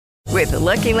With the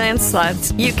Lucky Land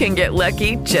Slots, you can get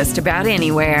lucky just about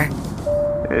anywhere.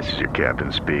 This is your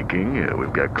captain speaking.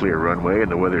 We've got clear runway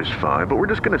and the weather's fine, but we're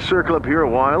just going to circle up here a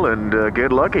while and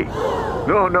get lucky.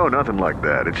 No, nothing like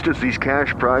that. It's just these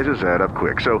cash prizes add up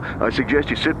quick. So I suggest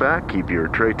you sit back, keep your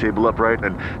tray table upright,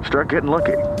 and start getting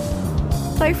lucky.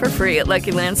 Play for free at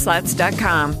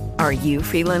LuckyLandSlots.com. Are you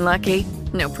feeling lucky?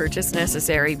 No purchase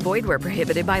necessary. Void where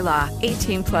prohibited by law.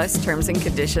 18 plus terms and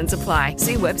conditions apply.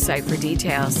 See website for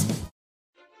details.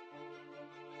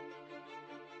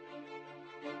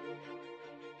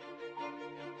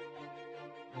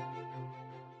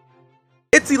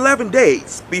 It's 11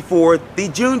 days before the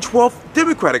June 12th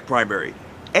Democratic primary,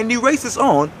 and the race is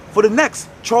on for the next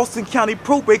Charleston County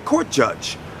Probate Court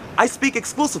judge. I speak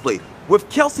exclusively with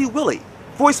Kelsey Willey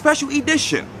for a special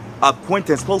edition of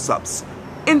Quintin's Close-Ups.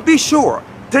 And be sure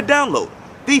to download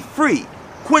the free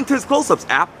Quintin's Close-Ups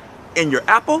app in your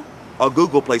Apple or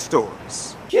Google Play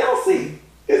stores. Kelsey,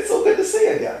 it's so good to see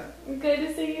you again. Good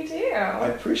to see you too. I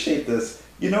appreciate this.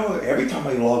 You know, every time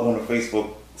I log on to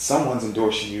Facebook, someone's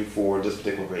endorsing you for this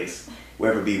particular race,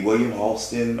 whether it be William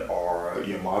Halston or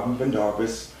Marvin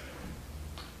Pendarvis.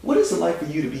 What is it like for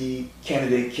you to be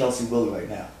candidate Kelsey Willey right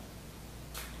now?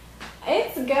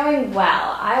 It's going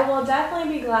well. I will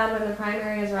definitely be glad when the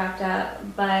primary is wrapped up,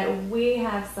 but we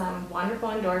have some wonderful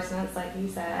endorsements, like you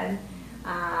said.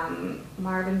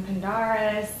 Marvin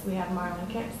Pendarvis, we have Marlon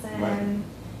Kimpson,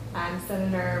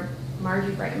 Senator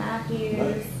Margie Bright Matthews.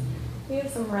 Right. We have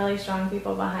some really strong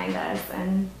people behind us,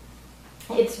 and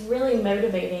it's really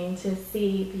motivating to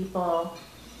see people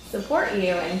support you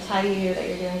and tell you that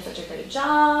you're doing such a great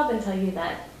job and tell you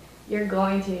that you're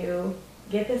going to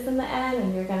get this in the end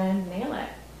and you're going to nail it.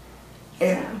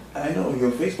 And I know on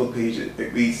your Facebook page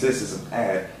it reads this as an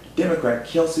ad: Democrat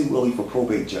Kelsey Willey for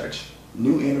probate judge.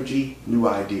 New energy, new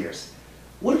ideas.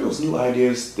 What are those new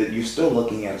ideas that you're still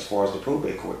looking at as far as the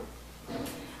probate court?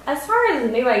 As far as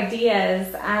new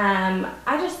ideas,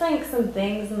 I just think some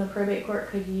things in the probate court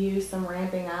could use some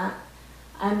ramping up.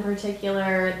 In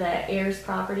particular, the heirs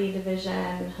property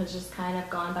division has just kind of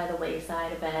gone by the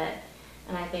wayside a bit,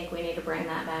 and I think we need to bring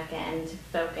that back in to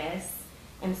focus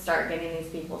and start getting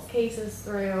these people's cases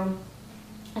through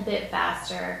a bit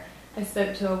faster. I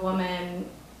spoke to a woman,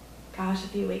 a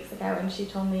few weeks ago, and she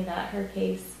told me that her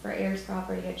case for heirs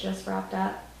property had just wrapped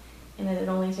up, and it had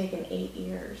only taken 8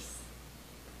 years.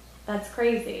 That's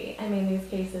crazy. I mean, these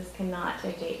cases cannot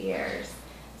take 8 years.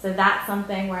 So that's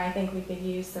something where I think we could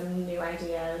use some new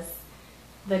ideas.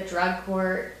 The drug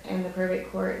court and the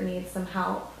probate court needs some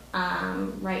help.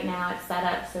 Right now it's set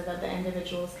up so that the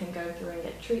individuals can go through and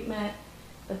get treatment,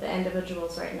 but the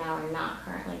individuals right now are not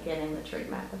currently getting the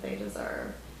treatment that they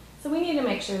deserve. So we need to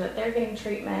make sure that they're getting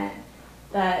treatment,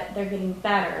 that they're getting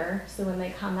better, so when they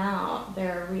come out,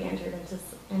 they're re-entered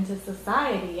into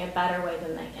society a better way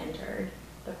than they entered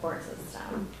the court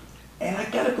system. And I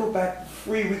gotta go back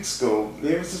 3 weeks ago.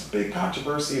 There was this big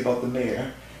controversy about the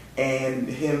mayor and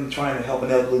him trying to help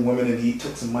an elderly woman, and he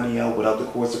took some money out without the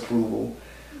court's approval.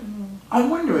 Mm-hmm.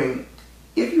 I'm wondering,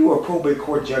 if you were a probate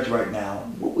court judge right now,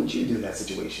 what would you do in that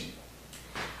situation?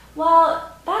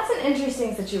 Well, that's an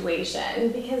interesting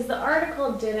situation because the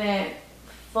article didn't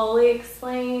fully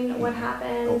explain what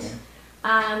happened.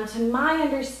 Okay. To my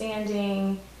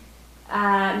understanding,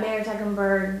 Mayor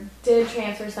Tecklenburg did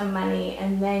transfer some money,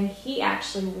 and then he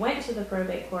actually went to the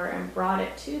probate court and brought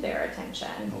it to their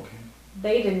attention. Okay.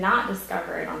 They did not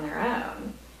discover it on their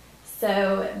own.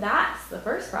 So that's the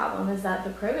first problem, is that the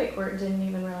probate court didn't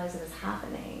even realize it was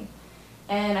happening.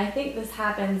 And I think this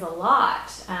happens a lot.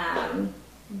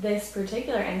 This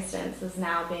particular instance is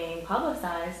now being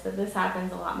publicized, but this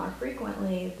happens a lot more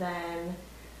frequently than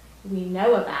we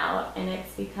know about, and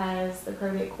it's because the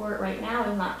probate court right now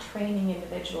is not training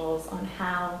individuals on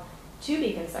how to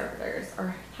be conservators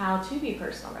or how to be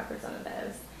personal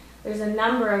representatives. There's a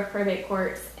number of probate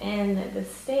courts in the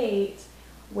state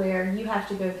where you have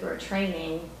to go through a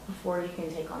training before you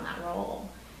can take on that role.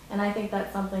 And I think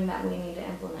that's something that we need to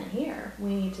implement here.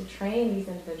 We need to train these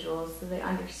individuals so they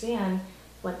understand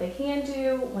what they can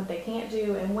do, what they can't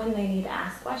do, and when they need to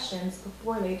ask questions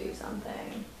before they do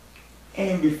something.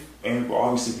 And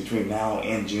obviously between now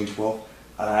and June 12th,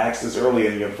 I asked this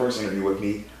earlier in your first interview with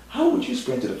me, how would you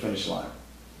sprint to the finish line?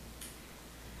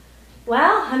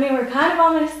 Well, I mean, we're kind of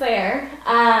almost there.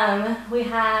 We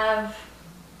have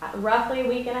roughly a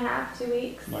week and a half, 2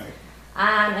 weeks. Right.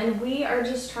 And we are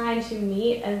just trying to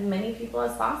meet as many people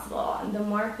as possible. And the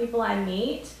more people I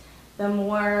meet, the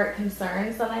more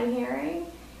concerns that I'm hearing.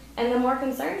 And the more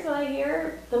concerns that I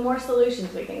hear, the more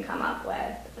solutions we can come up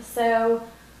with. So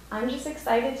I'm just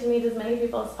excited to meet as many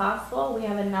people as possible. We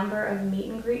have a number of meet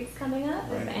and greets coming up.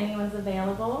 Right. If anyone's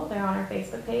available, they're on our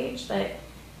Facebook page. But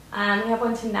we have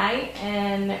one tonight,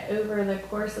 and over the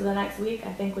course of the next week,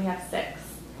 I think we have 6.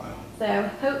 Wow. So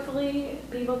hopefully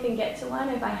people can get to one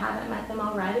if I haven't met them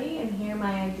already and hear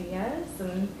my ideas.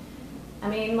 And I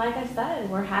mean, like I said,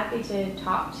 we're happy to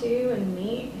talk to and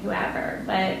meet whoever,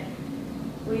 but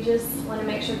we just want to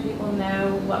make sure people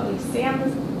know what we stand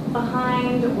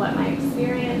behind, what my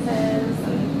experience is,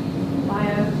 and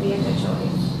why I would be a good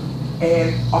choice.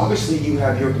 And obviously you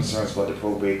have your concerns about the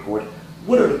probate court.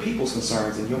 What are the people's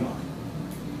concerns in your mind?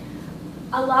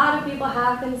 A lot of people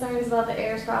have concerns about the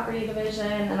heirs property division,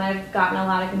 and I've gotten a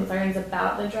lot of concerns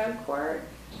about the drug court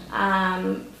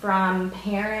from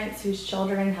parents whose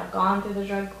children have gone through the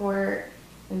drug court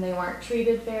and they weren't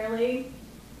treated fairly.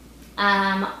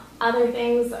 Other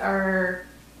things are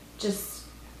just,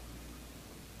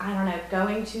 I don't know,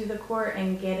 going to the court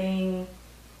and getting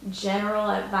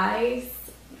general advice.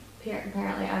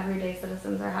 Apparently everyday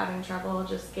citizens are having trouble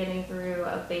just getting through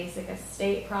a basic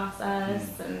estate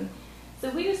process. And so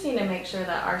we just need to make sure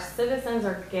that our citizens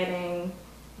are getting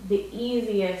the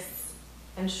easiest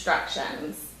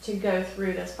instructions to go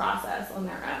through this process on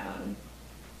their own.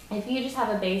 If you just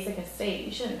have a basic estate,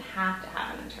 you shouldn't have to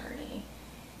have an attorney.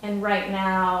 And right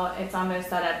now, it's almost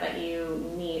set up that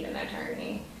you need an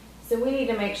attorney. So we need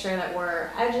to make sure that we're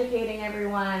educating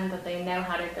everyone, that they know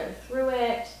how to go through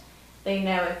it. They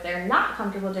know if they're not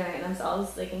comfortable doing it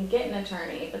themselves, they can get an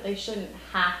attorney, but they shouldn't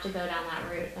have to go down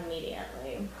that route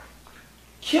immediately.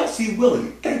 Kelsey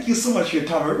Willey, thank you so much for your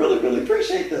time. I really, really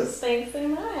appreciate this. Thanks so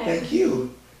much. Thank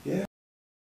you. Yeah.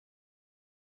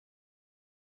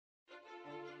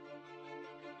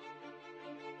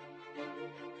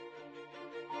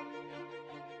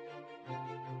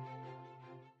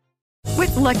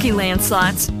 With Lucky Land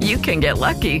Slots, you can get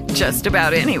lucky just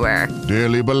about anywhere.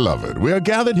 Dearly beloved, we are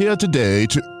gathered here today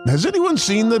to... Has anyone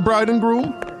seen the bride and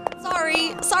groom?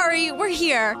 Sorry, we're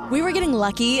here. We were getting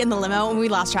lucky in the limo and we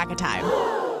lost track of time.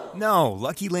 No,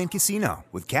 Lucky Land Casino,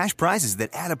 with cash prizes that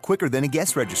add up quicker than a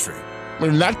guest registry.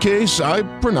 In that case, I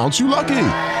pronounce you lucky.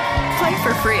 Play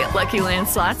for free at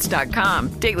LuckyLandSlots.com.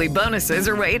 Daily bonuses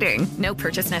are waiting. No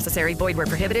purchase necessary. Void where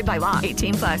prohibited by law.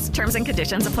 18+. Terms and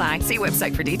conditions apply. See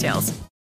website for details.